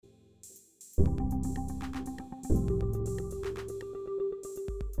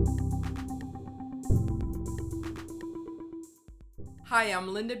Hi,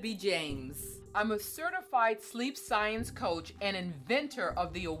 I'm Linda B. James. I'm a certified sleep science coach and inventor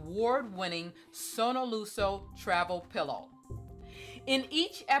of the award-winning Sonaluso travel pillow. In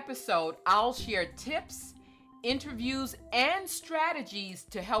each episode, I'll share tips, interviews, and strategies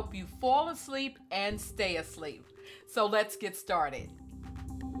to help you fall asleep and stay asleep. So let's get started.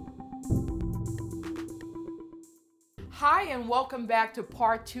 Hi, and welcome back to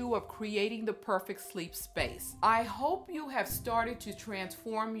part 2 of Creating the Perfect Sleep Space. I hope you have started to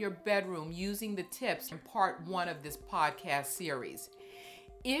transform your bedroom using the tips in part 1 of this podcast series.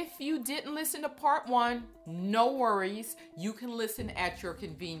 If you didn't listen to part 1, no worries. You can listen at your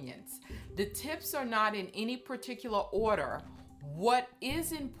convenience. The tips are not in any particular order. What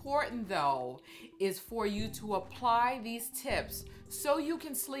is important, though, is for you to apply these tips so you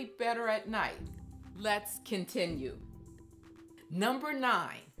can sleep better at night. Let's continue. Number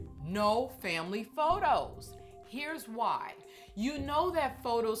 9, no family photos. Here's why. You know that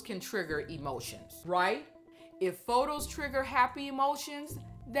photos can trigger emotions, right? If photos trigger happy emotions,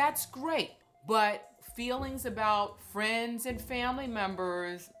 that's great. But feelings about friends and family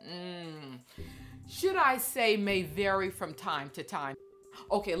members, should I say, may vary from time to time.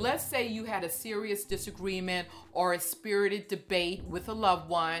 Okay, let's say you had a serious disagreement or a spirited debate with a loved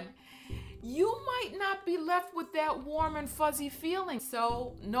one. You might not be left with that warm and fuzzy feeling,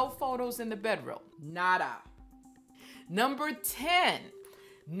 so no photos in the bedroom. Nada. Number 10,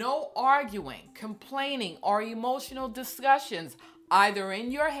 no arguing, complaining, or emotional discussions, either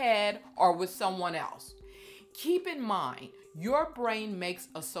in your head or with someone else. Keep in mind, your brain makes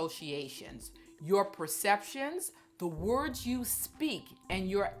associations. Your perceptions, the words you speak, and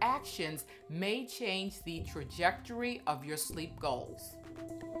your actions may change the trajectory of your sleep goals.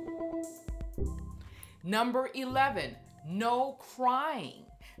 Number 11, no crying.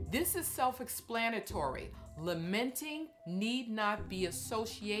 This is self-explanatory. Lamenting need not be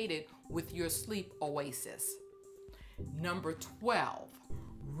associated with your sleep oasis. Number 12,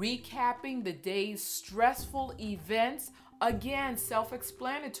 recapping the day's stressful events. Again,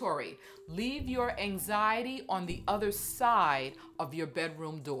 self-explanatory. Leave your anxiety on the other side of your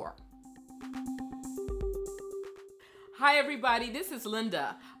bedroom door. Hi everybody, this is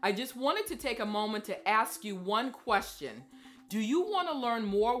Linda. I just wanted to take a moment to ask you one question. Do you want to learn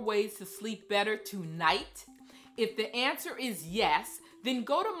more ways to sleep better tonight? If the answer is yes, then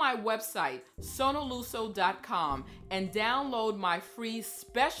go to my website, sonaluso.com, and download my free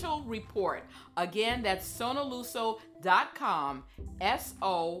special report. Again, that's sonaluso.com,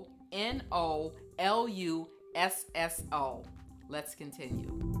 SONOLUSSO. Let's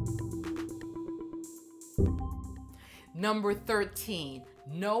continue. Number 13,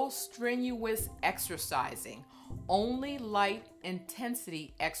 no strenuous exercising, only light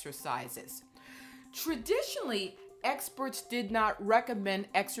intensity exercises. Traditionally, experts did not recommend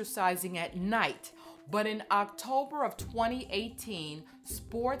exercising at night, but in October of 2018,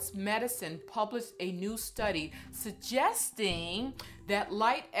 Sports Medicine published a new study suggesting that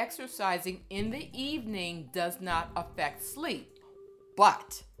light exercising in the evening does not affect sleep.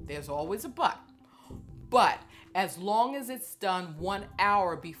 But, there's always a but. But, as long as it's done 1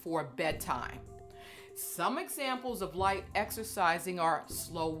 hour before bedtime. Some examples of light exercising are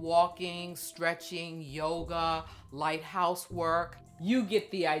slow walking, stretching, yoga, light housework. You get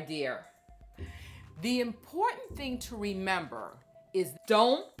the idea. The important thing to remember is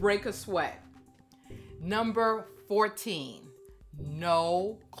don't break a sweat. Number 14,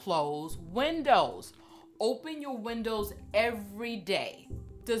 no closed windows. Open your windows every day.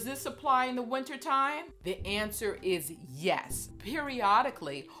 Does this apply in the wintertime? The answer is yes.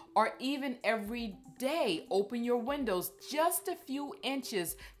 Periodically, or even every day, open your windows just a few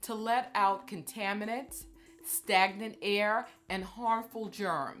inches to let out contaminants, stagnant air, and harmful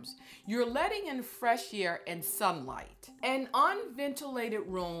germs. You're letting in fresh air and sunlight. An unventilated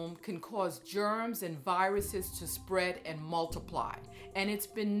room can cause germs and viruses to spread and multiply. And it's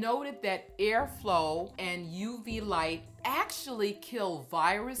been noted that airflow and UV light actually kill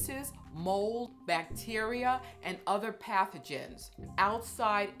viruses, mold, bacteria, and other pathogens.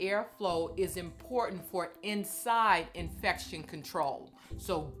 Outside airflow is important for inside infection control.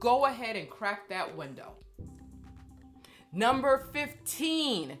 So go ahead and crack that window. Number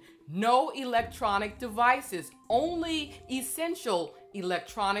 15, no electronic devices, only essential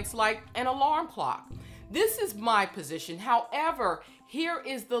electronics like an alarm clock. This is my position. However, here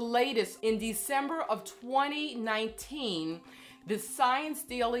is the latest. In December of 2019, the Science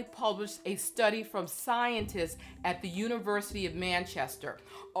Daily published a study from scientists at the University of Manchester.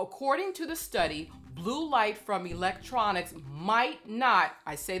 According to the study, blue light from electronics might not,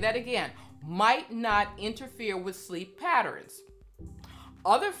 I say that again, might not interfere with sleep patterns.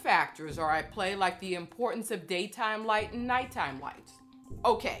 Other factors are at play, like the importance of daytime light and nighttime lights.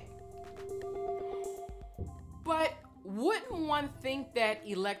 Okay. But wouldn't one think that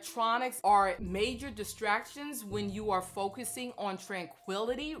electronics are major distractions when you are focusing on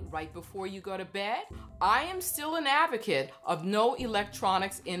tranquility right before you go to bed? I am still an advocate of no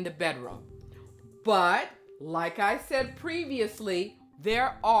electronics in the bedroom. But, like I said previously,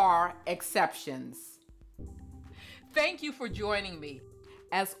 there are exceptions. Thank you for joining me.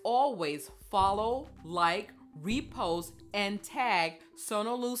 As always, follow, like, repost, and tag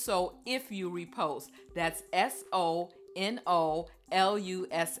Sonolusso if you repost. That's SONOLUSSO.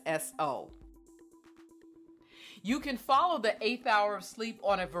 You can follow the 8th Hour of Sleep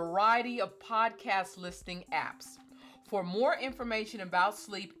on a variety of podcast listening apps. For more information about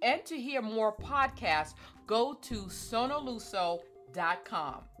sleep and to hear more podcasts, go to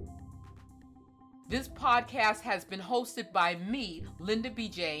sonolusso.com. This podcast has been hosted by me, Linda B.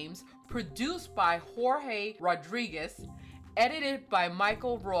 James, produced by Jorge Rodriguez, edited by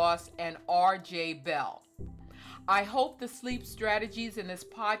Michael Ross and R.J. Bell. I hope the sleep strategies in this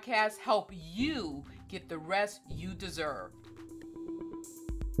podcast help you get the rest you deserve.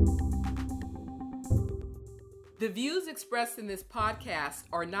 The views expressed in this podcast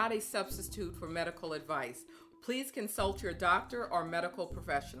are not a substitute for medical advice. Please consult your doctor or medical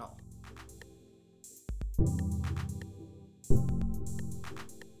professional.